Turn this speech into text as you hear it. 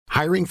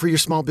Hiring for your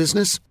small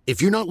business?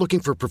 If you're not looking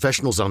for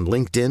professionals on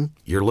LinkedIn,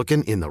 you're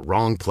looking in the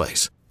wrong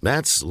place.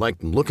 That's like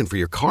looking for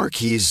your car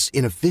keys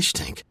in a fish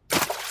tank.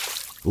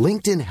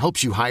 LinkedIn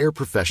helps you hire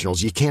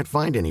professionals you can't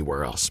find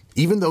anywhere else,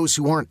 even those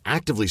who aren't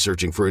actively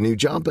searching for a new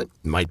job but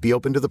might be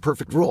open to the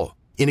perfect role.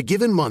 In a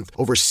given month,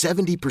 over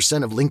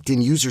 70% of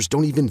LinkedIn users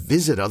don't even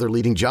visit other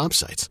leading job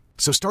sites.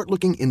 So start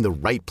looking in the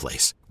right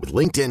place. With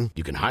LinkedIn,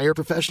 you can hire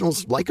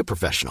professionals like a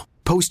professional.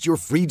 Post your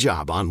free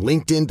job on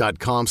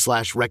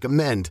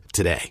linkedin.com/recommend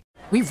today.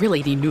 We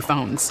really need new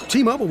phones.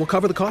 T-Mobile will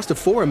cover the cost of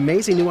 4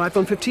 amazing new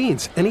iPhone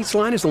 15s, and each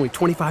line is only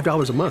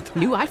 $25 a month.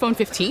 New iPhone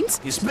 15s?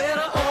 It's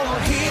better over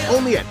here.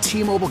 Only at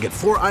T-Mobile, get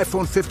 4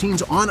 iPhone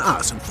 15s on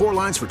us and 4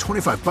 lines for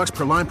 $25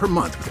 per line per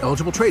month with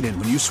eligible trade-in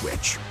when you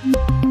switch.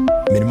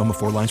 Minimum of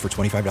 4 lines for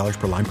 $25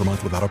 per line per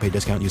month with autopay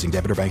discount using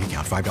debit or bank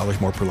account.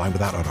 $5 more per line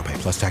without autopay,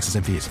 plus taxes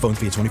and fees. Phone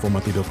fee at 24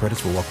 monthly bill credits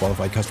for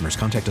well-qualified customers.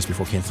 Contact us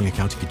before canceling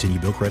account to continue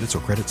bill credits or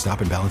credit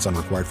stop and balance on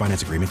required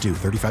finance agreement due.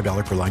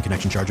 $35 per line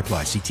connection charge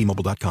applies. See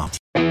T-Mobile.com.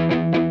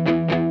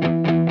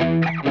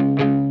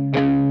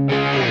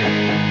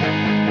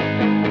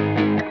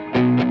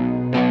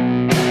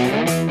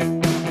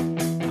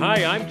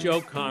 Hi, I'm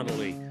Joe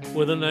Connolly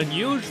with an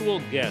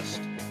unusual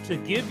guest to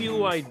give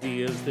you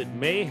ideas that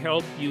may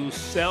help you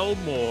sell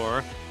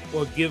more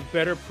or give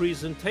better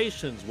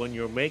presentations when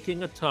you're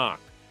making a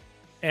talk.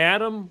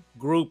 Adam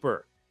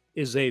Grouper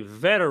is a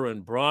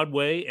veteran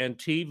Broadway and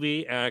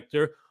TV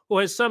actor who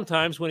has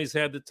sometimes, when he's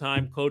had the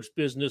time, coached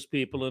business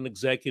people and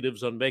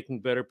executives on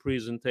making better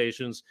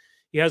presentations.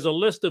 He has a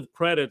list of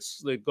credits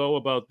that go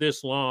about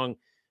this long.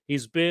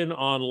 He's been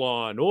on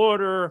Law and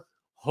Order,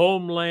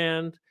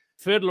 Homeland,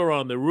 Fiddler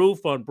on the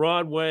Roof on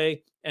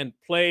Broadway, and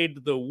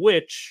played the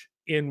witch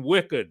in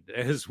Wicked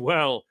as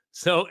well.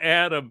 So,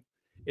 Adam,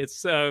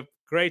 it's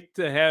great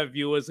to have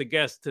you as a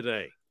guest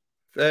today.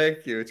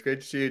 Thank you. It's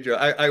great to see you, Joe.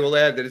 I will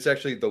add that it's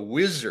actually the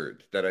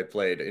wizard that I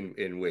played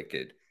in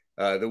Wicked.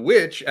 The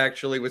witch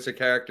actually was a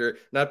character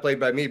not played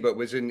by me, but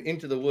was in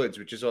Into the Woods,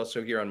 which is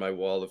also here on my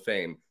Wall of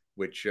Fame,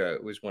 which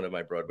was one of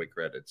my Broadway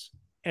credits.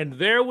 And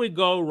there we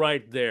go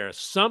right there.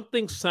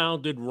 Something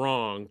sounded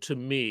wrong to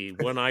me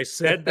when I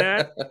said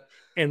that.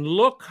 And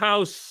look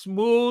how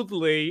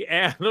smoothly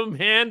Adam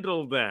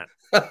handled that.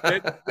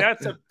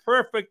 That's a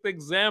perfect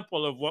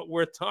example of what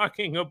we're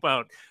talking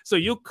about. So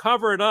you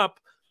covered up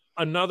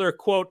another,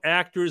 quote,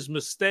 actor's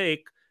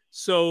mistake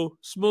so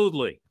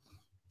smoothly.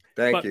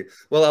 Thank you.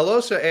 Well, I'll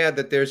also add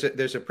that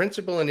there's a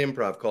principle in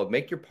improv called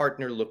make your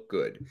partner look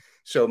good.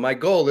 So my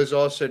goal is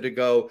also to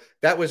go,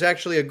 that was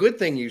actually a good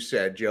thing you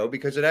said, Joe,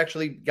 because it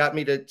actually got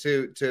me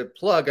to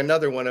plug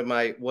another one of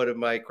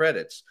my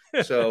credits.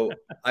 So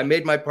I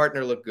made my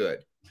partner look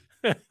good.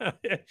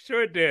 It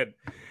sure did.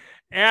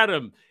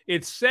 Adam,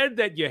 it's said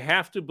that you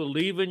have to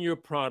believe in your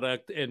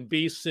product and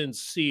be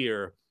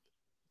sincere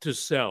to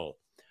sell.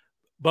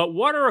 But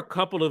what are a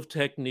couple of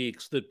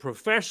techniques that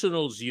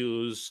professionals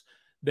use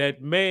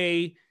that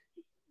may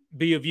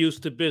be of use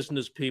to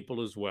business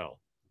people as well?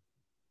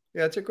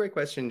 Yeah, it's a great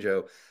question,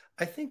 Joe.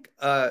 I think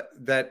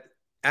that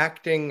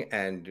acting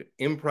and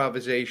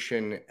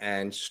improvisation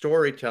and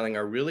storytelling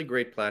are really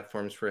great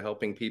platforms for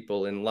helping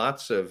people in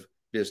lots of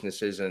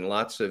businesses and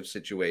lots of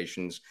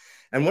situations.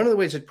 And one of the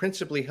ways it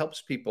principally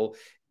helps people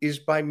is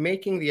by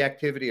making the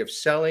activity of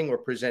selling or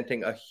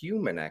presenting a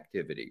human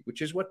activity,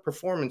 which is what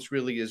performance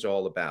really is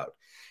all about.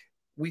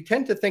 We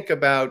tend to think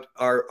about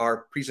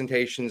our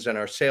presentations and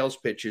our sales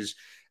pitches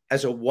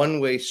as a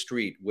one-way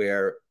street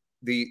where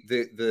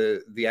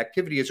the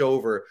activity is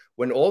over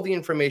when all the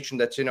information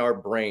that's in our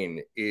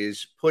brain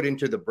is put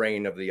into the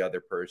brain of the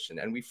other person.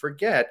 And we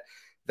forget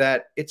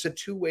that it's a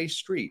two-way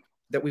street,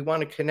 that we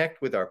want to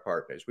connect with our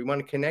partners. We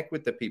want to connect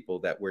with the people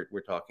that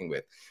we're talking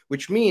with,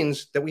 which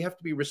means that we have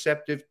to be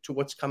receptive to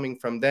what's coming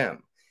from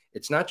them.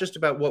 It's not just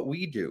about what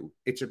we do.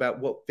 It's about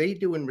what they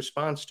do in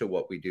response to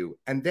what we do,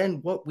 and then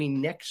what we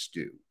next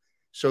do,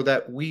 so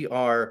that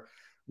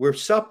we're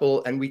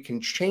supple and we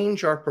can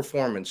change our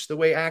performance the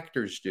way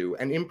actors do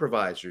and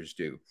improvisers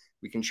do.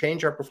 We can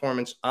change our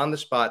performance on the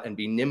spot and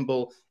be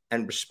nimble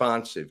and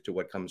responsive to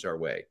what comes our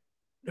way.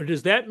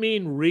 Does that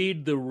mean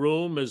read the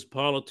room, as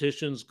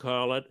politicians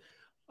call it?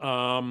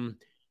 And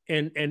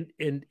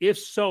if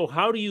so,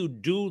 how do you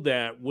do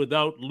that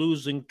without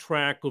losing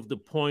track of the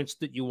points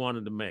that you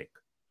wanted to make?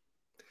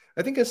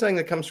 I think it's something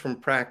that comes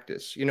from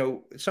practice. You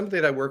know, somebody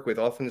that I work with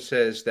often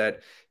says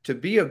that to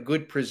be a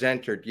good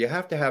presenter, you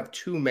have to have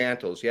two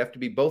mantles. You have to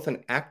be both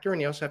an actor and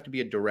you also have to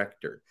be a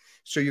director.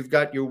 So you've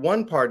got your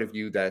one part of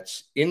you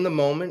that's in the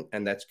moment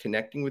and that's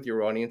connecting with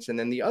your audience. And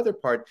then the other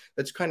part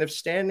that's kind of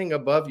standing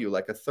above you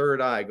like a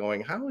third eye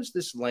going, how is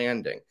this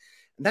landing?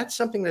 And that's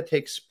something that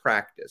takes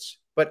practice.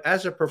 But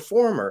as a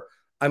performer,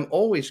 I'm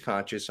always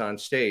conscious on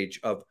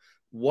stage of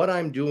what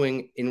I'm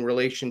doing in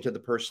relation to the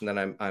person that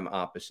I'm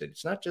opposite.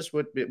 It's not just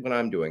what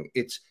I'm doing.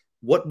 It's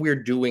what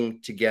we're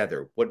doing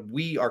together, what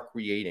we are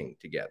creating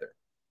together.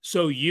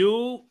 So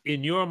you,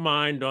 in your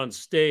mind on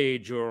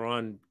stage or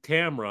on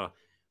camera,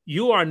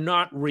 you are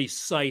not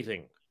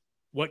reciting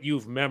what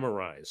you've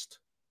memorized.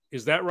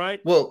 Is that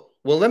right? Well,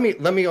 let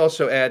me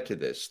also add to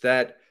this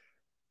that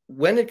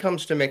when it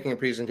comes to making a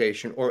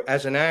presentation or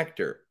as an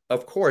actor,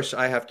 of course,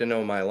 I have to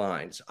know my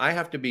lines. I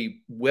have to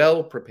be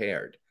well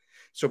prepared.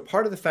 So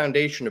part of the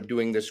foundation of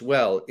doing this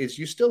well is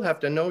you still have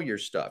to know your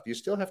stuff. You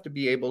still have to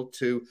be able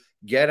to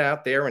get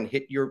out there and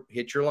hit your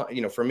line.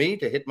 You know, for me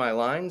to hit my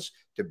lines,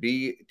 to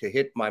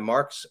hit my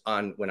marks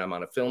on when I'm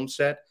on a film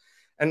set.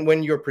 And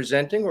when you're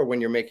presenting or when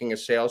you're making a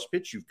sales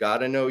pitch, you've got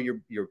to know your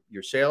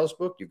sales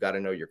book. You've got to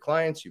know your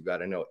clients. You've got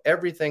to know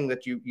everything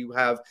that you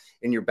have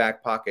in your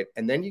back pocket.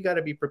 And then you got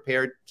to be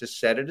prepared to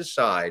set it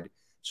aside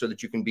so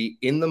that you can be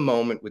in the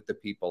moment with the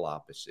people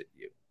opposite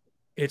you.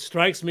 It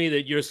strikes me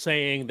that you're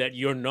saying that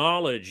your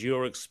knowledge,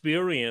 your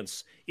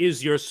experience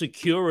is your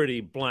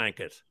security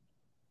blanket.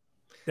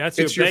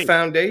 It's your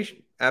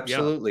foundation.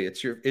 Absolutely.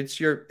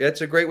 Yeah.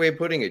 That's a great way of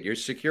putting it. Your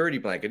security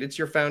blanket. It's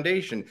your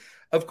foundation.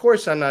 Of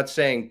course, I'm not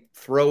saying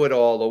throw it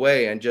all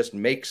away and just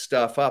make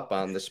stuff up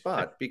on the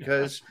spot,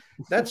 because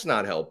that's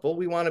not helpful.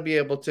 We want to be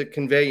able to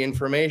convey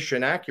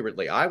information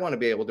accurately. I want to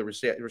be able to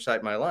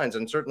recite my lines.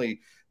 And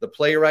certainly the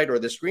playwright or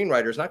the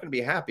screenwriter is not going to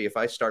be happy if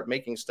I start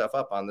making stuff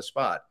up on the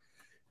spot.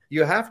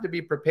 You have to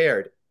be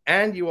prepared.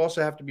 And you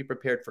also have to be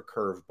prepared for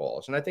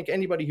curveballs. And I think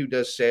anybody who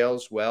does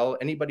sales well,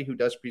 anybody who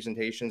does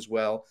presentations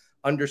well,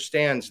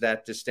 understands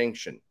that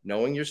distinction,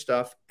 knowing your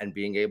stuff and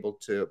being able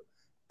to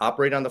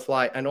operate on the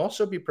fly, and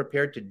also be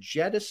prepared to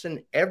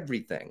jettison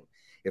everything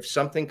if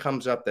something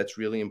comes up that's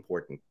really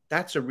important.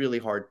 That's a really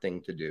hard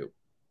thing to do.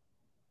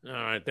 All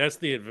right. That's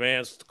the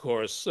advanced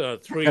course,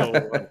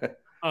 301.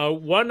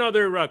 One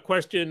other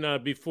question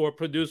before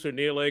producer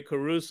Neil A.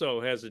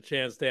 Caruso has a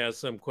chance to ask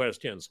some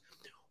questions.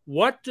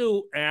 What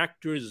do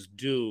actors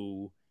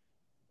do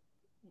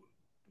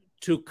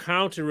to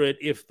counter it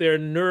if they're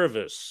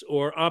nervous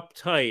or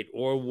uptight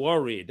or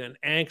worried and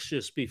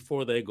anxious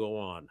before they go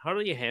on? How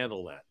do you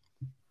handle that?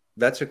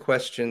 That's a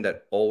question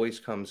that always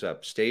comes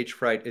up. Stage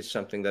fright is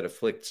something that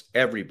afflicts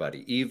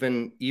everybody,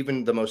 even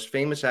the most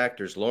famous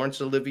actors.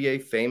 Laurence Olivier,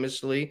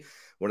 famously,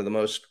 one of the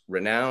most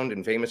renowned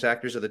and famous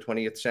actors of the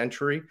 20th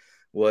century,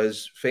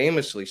 was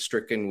famously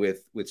stricken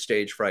with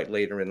stage fright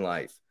later in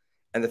life.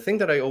 And the thing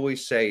that I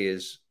always say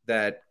is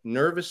that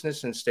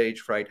nervousness and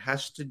stage fright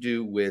has to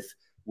do with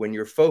when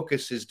your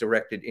focus is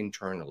directed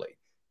internally.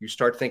 You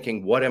start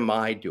thinking, what am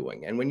I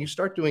doing? And when you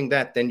start doing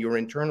that, then your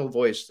internal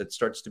voice that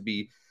starts to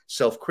be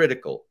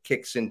self-critical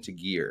kicks into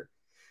gear.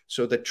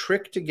 So the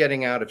trick to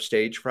getting out of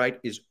stage fright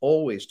is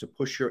always to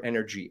push your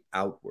energy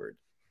outward.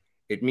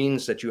 It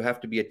means that you have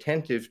to be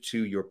attentive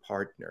to your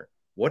partner.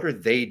 What are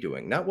they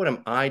doing? Not what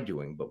am I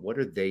doing, but what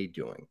are they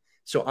doing?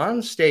 So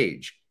on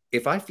stage,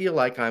 if I feel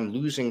like I'm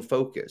losing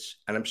focus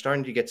and I'm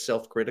starting to get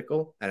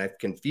self-critical and I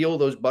can feel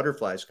those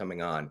butterflies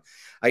coming on,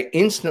 I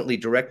instantly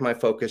direct my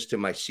focus to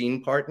my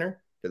scene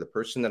partner, to the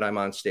person that I'm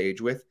on stage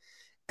with.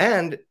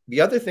 And the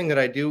other thing that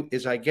I do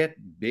is I get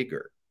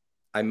bigger.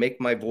 I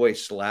make my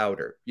voice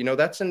louder. You know,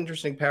 that's an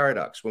interesting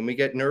paradox. When we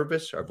get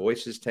nervous, our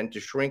voices tend to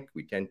shrink.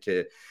 We tend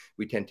to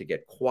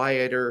get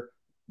quieter.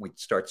 We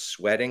start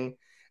sweating.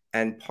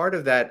 And part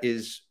of that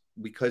is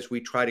because we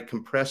try to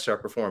compress our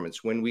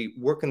performance. When we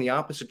work in the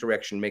opposite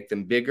direction, make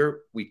them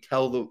bigger,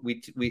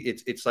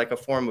 it's like a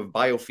form of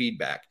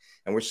biofeedback.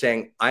 And we're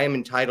saying, I am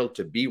entitled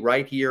to be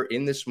right here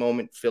in this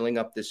moment, filling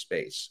up this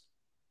space.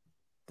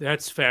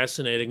 That's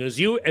fascinating. As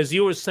you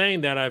were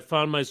saying that, I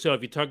found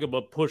myself, you talk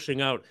about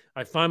pushing out,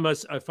 I found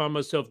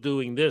myself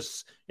doing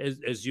this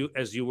as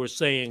you were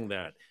saying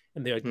that.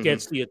 And that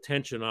gets the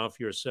attention off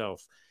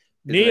yourself.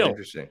 Isn't Neil.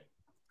 Interesting.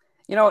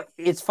 You know,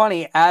 it's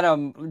funny,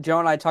 Adam, Joe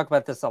and I talk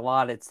about this a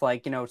lot. It's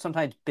like, you know,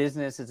 sometimes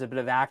business is a bit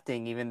of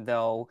acting, even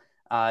though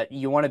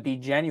you want to be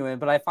genuine.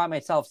 But I find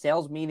myself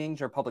sales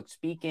meetings or public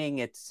speaking,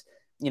 it's,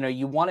 you know,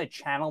 you want to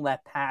channel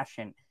that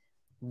passion.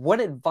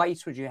 What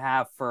advice would you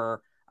have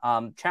for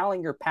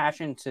channeling your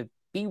passion to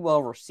be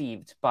well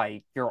received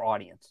by your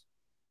audience?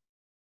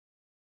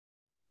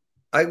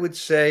 I would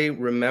say,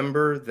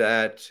 remember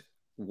that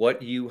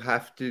what you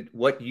have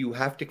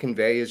to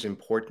convey is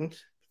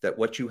important. That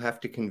what you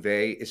have to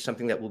convey is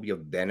something that will be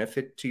of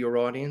benefit to your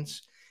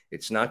audience.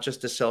 It's not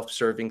just a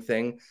self-serving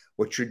thing.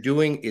 What you're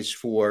doing is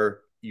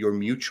for your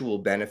mutual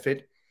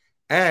benefit,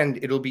 and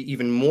it'll be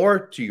even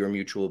more to your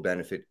mutual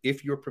benefit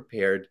if you're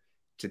prepared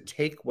to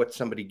take what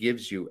somebody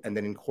gives you and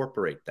then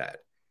incorporate that.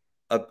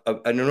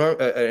 An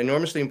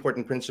enormously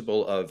important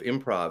principle of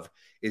improv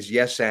is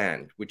yes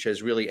and, which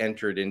has really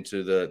entered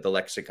into the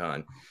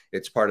lexicon.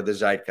 It's part of the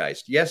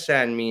zeitgeist. Yes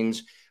and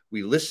means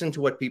we listen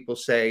to what people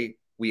say,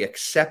 we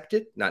accept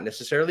it, not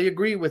necessarily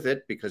agree with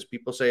it, because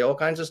people say all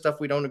kinds of stuff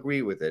we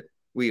agree with,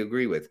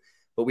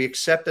 but we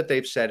accept that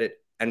they've said it,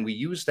 and we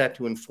use that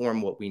to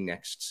inform what we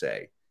next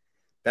say.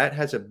 That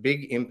has a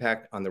big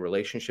impact on the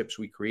relationships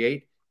we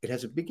create. It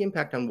has a big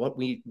impact on what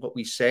we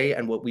say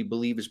and what we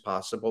believe is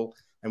possible,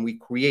 and we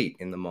create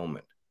in the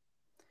moment.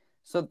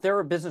 So there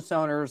are business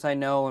owners I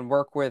know and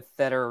work with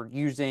that are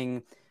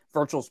using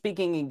virtual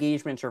speaking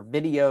engagements or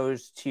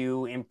videos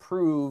to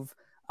improve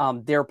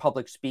their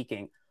public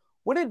speaking.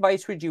 What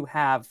advice would you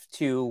have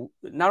to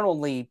not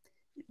only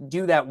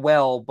do that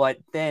well, but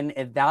then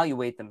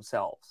evaluate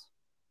themselves?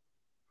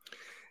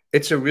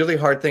 It's a really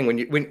hard thing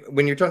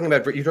when you're talking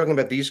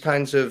about these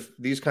kinds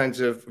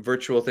of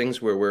virtual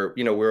things where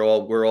we're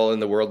all in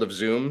the world of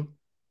Zoom.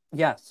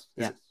 Yes.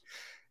 Yes.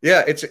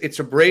 Yeah, it's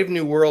a brave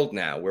new world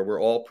now where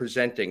we're all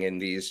presenting in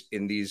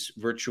these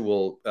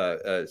virtual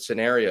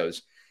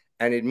scenarios,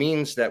 and it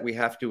means that we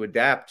have to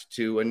adapt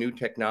to a new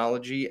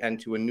technology and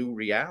to a new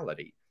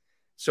reality.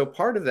 So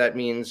part of that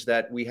means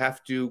that we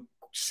have to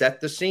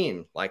set the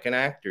scene like an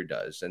actor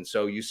does. And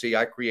so you see,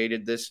 I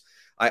created this.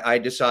 I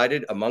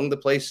decided among the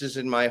places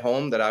in my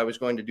home that I was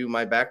going to do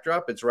my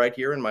backdrop. It's right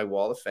here in my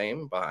wall of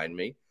fame behind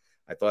me.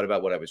 I thought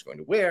about what I was going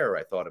to wear.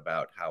 I thought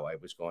about how I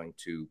was going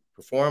to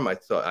perform.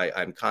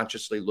 I'm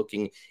consciously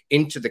looking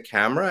into the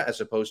camera as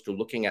opposed to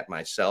looking at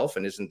myself.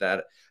 And isn't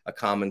that a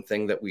common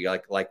thing that we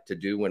like to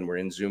do when we're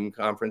in Zoom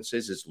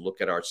conferences, is look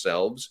at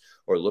ourselves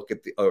or look at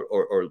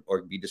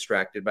or be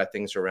distracted by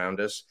things around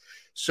us.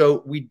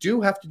 So we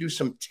do have to do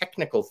some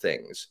technical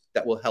things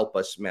that will help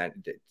us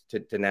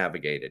to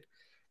navigate it.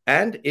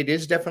 And it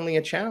is definitely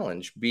a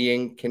challenge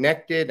being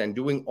connected and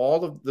doing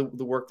all of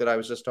the work that I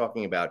was just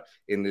talking about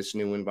in this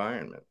new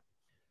environment.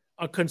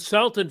 A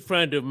consultant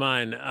friend of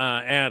mine,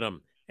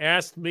 Adam,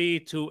 asked me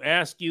to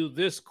ask you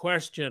this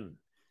question.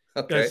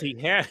 Okay.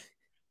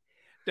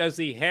 Does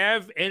he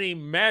have any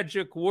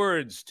magic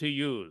words to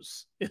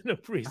use in a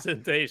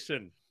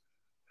presentation?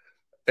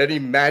 Any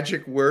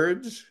magic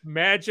words?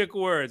 Magic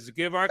words.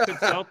 Give our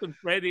consultant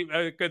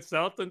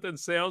and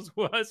sales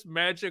was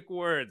magic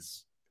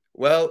words.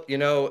 Well,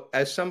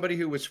 as somebody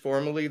who was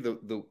formerly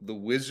the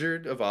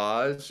Wizard of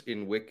Oz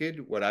in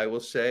Wicked, what I will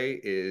say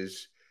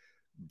is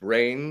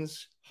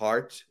brains,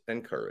 heart,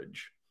 and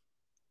courage.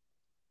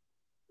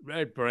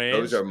 Right, brains.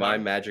 Those are my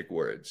magic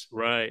words.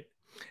 Right.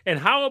 And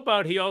how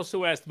about, he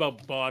also asked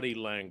about body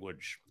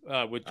language,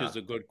 which is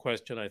a good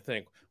question, I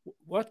think.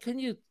 What can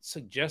you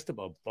suggest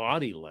about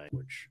body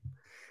language?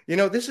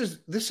 This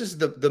is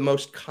the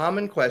most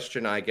common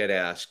question I get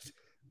asked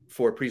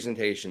for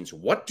presentations.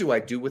 What do I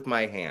do with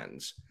my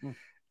hands?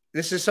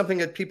 This is something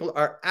that people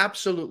are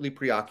absolutely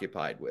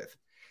preoccupied with.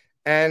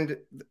 And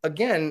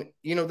again,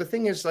 the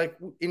thing is, like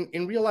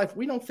in real life,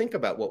 we don't think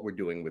about what we're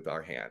doing with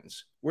our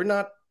hands. We're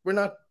not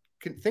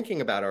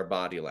thinking about our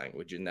body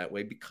language in that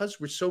way because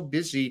we're so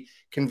busy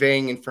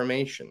conveying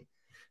information.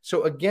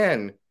 So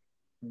again,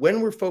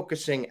 when we're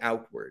focusing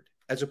outward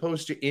as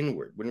opposed to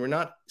inward, when we're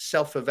not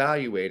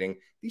self-evaluating,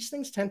 these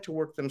things tend to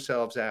work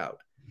themselves out.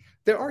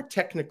 There are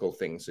technical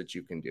things that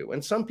you can do.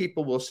 And some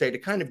people will say, to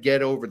kind of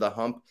get over the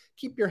hump,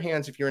 keep your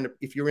hands, if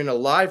you're in a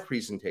live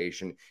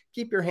presentation,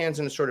 keep your hands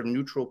in a sort of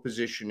neutral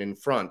position in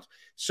front,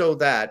 so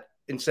that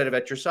instead of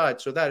at your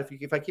side, so that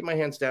if I keep my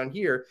hands down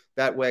here,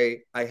 that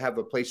way I have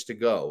a place to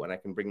go and I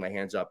can bring my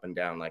hands up and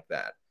down like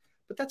that.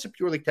 But that's a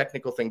purely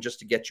technical thing just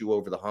to get you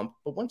over the hump.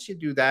 But once you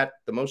do that,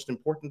 the most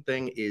important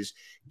thing is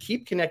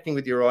keep connecting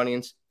with your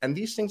audience, and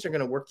these things are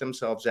going to work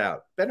themselves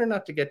out. Better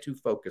not to get too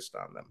focused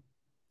on them.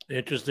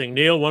 Interesting.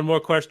 Neil, one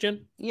more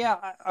question?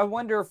 Yeah, I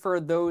wonder,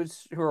 for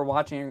those who are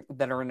watching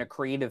that are in a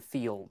creative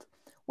field,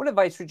 what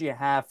advice would you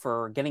have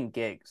for getting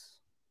gigs?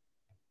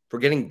 For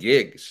getting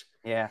gigs?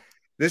 Yeah.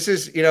 This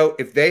is,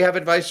 if they have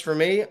advice for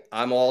me,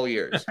 I'm all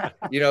ears.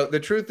 The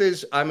truth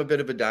is, I'm a bit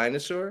of a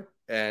dinosaur,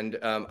 and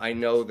I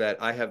know that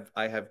I have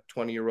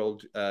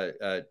 20-year-old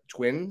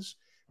twins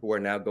who are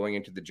now going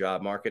into the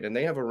job market, and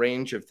they have a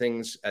range of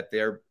things at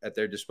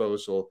their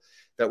disposal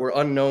that were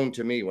unknown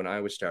to me when I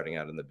was starting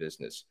out in the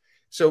business.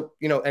 So,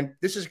 and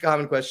this is a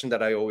common question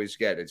that I always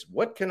get, is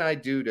what can I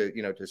do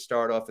to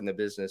start off in the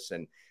business?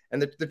 And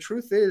the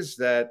truth is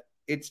that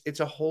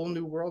it's a whole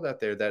new world out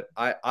there that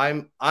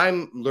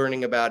I'm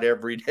learning about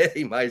every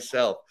day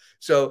myself.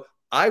 So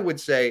I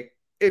would say,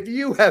 if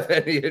you have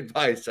any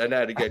advice on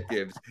how to get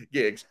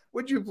gigs,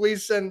 would you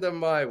please send them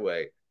my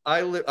way?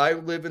 I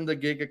live in the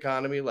gig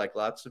economy like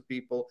lots of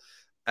people,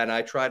 and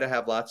I try to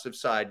have lots of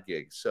side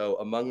gigs. So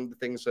among the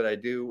things that I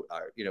do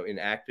are, in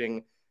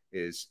acting,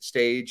 is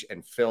stage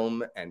and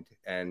film and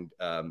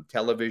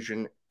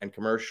television and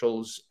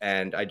commercials.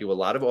 And I do a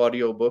lot of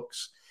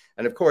audiobooks.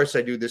 And of course,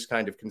 I do this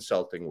kind of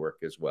consulting work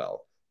as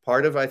well.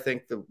 Part of, I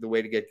think, the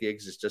way to get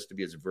gigs is just to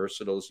be as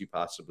versatile as you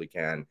possibly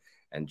can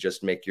and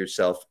just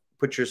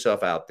put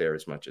yourself out there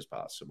as much as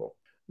possible.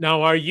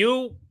 Now, are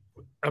you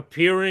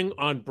appearing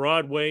on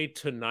Broadway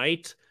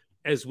tonight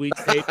as we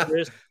tape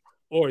this,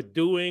 or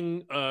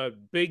doing a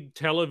big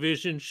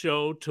television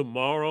show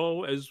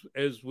tomorrow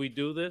as we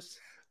do this?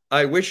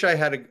 I wish I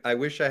had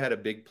a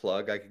big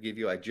plug I could give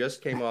you. I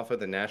just came off of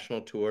the national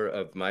tour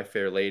of My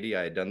Fair Lady.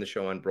 I had done the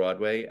show on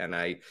Broadway, and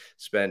I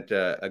spent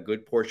a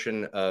good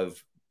portion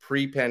of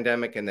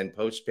pre-pandemic and then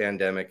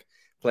post-pandemic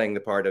playing the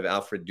part of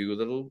Alfred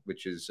Doolittle,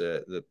 which is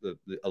the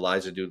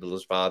Eliza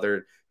Doolittle's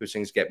father, who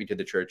sings "Get Me to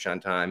the Church on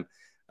Time."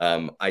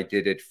 I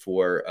did it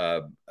for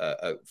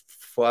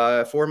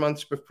 4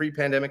 months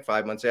pre-pandemic,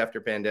 5 months after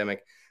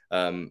pandemic.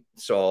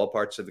 Saw all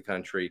parts of the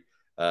country.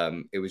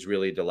 It was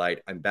really a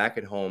delight. I'm back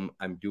at home.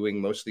 I'm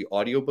doing mostly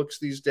audiobooks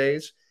these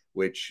days,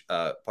 which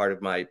part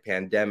of my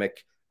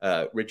pandemic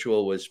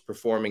ritual was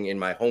performing in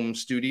my home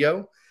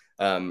studio.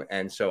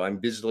 And so I'm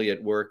busily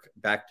at work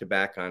back to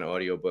back on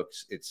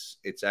audiobooks.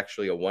 It's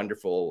actually a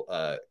wonderful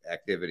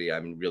activity.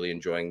 I'm really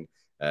enjoying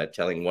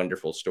telling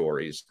wonderful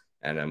stories,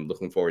 and I'm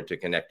looking forward to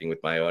connecting with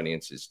my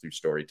audiences through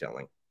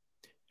storytelling.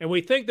 And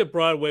we think that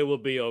Broadway will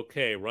be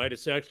okay, right?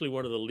 It's actually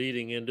one of the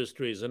leading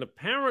industries. And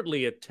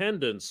apparently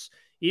attendance,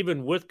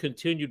 even with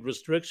continued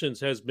restrictions,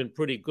 has been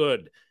pretty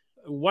good.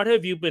 What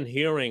have you been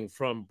hearing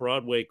from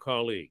Broadway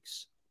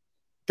colleagues?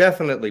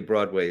 Definitely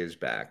Broadway is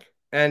back.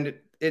 And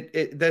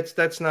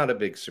that's not a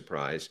big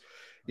surprise.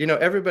 You know,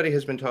 everybody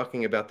has been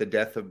talking about the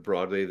death of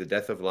Broadway, the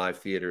death of live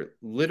theater,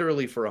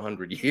 literally for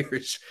 100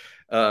 years.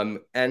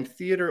 And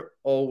theater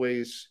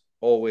always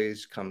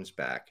comes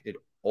back. It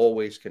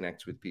always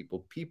connects with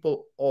people.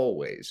 People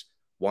always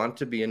want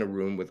to be in a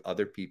room with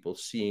other people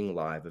seeing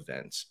live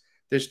events.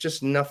 There's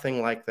just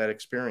nothing like that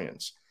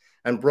experience.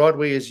 And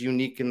Broadway is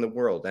unique in the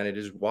world, and it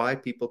is why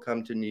people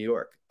come to New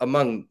York,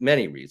 among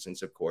many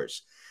reasons, of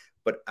course.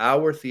 But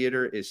our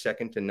theater is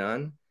second to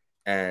none,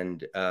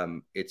 and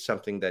it's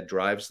something that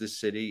drives the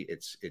city.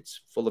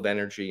 It's full of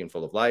energy and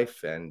full of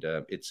life, and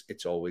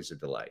it's always a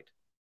delight.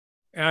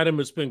 Adam,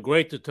 it's been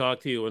great to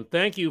talk to you, and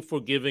thank you for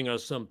giving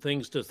us some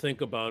things to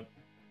think about.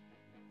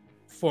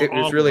 It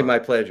was really my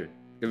pleasure.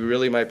 It was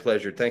really my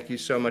pleasure. Thank you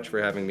so much for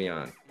having me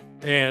on.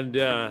 And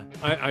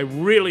I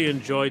really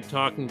enjoyed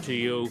talking to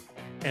you.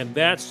 And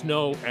that's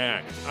no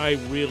act. I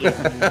really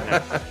mean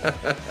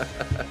that.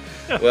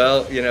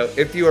 Well, you know,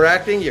 if you were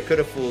acting, you could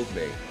have fooled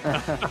me.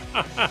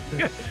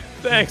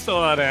 Thanks a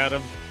lot,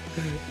 Adam.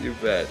 You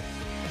bet.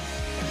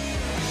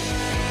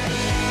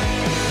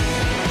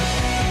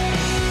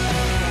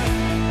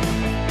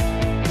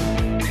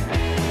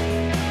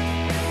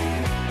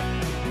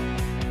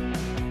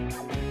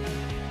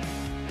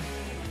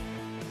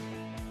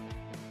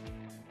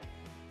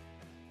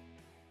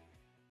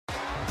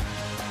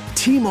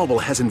 T-Mobile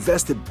has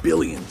invested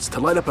billions to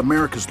light up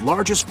America's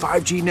largest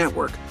 5G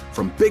network,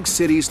 from big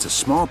cities to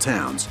small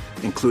towns,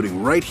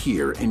 including right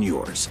here in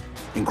yours.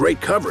 And great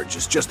coverage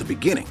is just the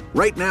beginning.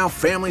 Right now,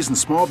 families and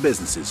small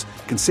businesses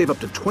can save up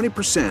to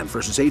 20%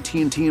 versus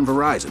AT&T and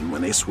Verizon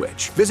when they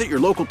switch. Visit your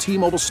local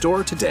T-Mobile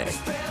store today.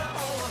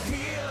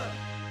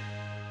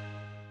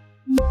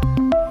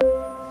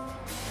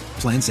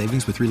 Plan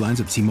savings with 3 lines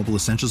of T-Mobile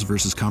Essentials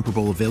versus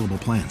comparable available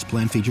plans.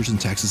 Plan features and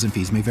taxes and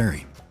fees may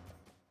vary.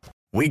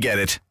 We get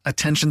it.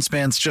 Attention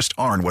spans just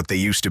aren't what they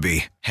used to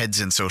be. Heads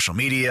in social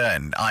media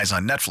and eyes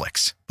on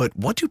Netflix. But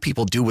what do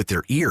people do with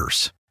their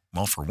ears?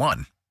 Well, for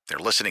one, they're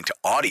listening to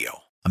audio.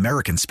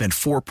 Americans spend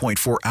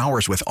 4.4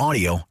 hours with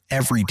audio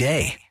every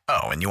day.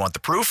 Oh, and you want the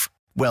proof?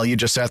 Well, you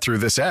just sat through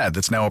this ad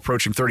that's now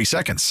approaching 30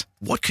 seconds.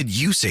 What could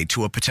you say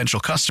to a potential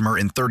customer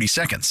in 30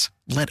 seconds?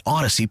 Let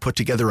Odyssey put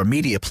together a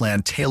media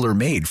plan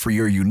tailor-made for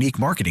your unique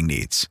marketing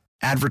needs.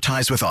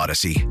 Advertise with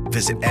Odyssey.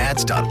 Visit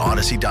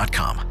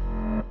ads.odyssey.com.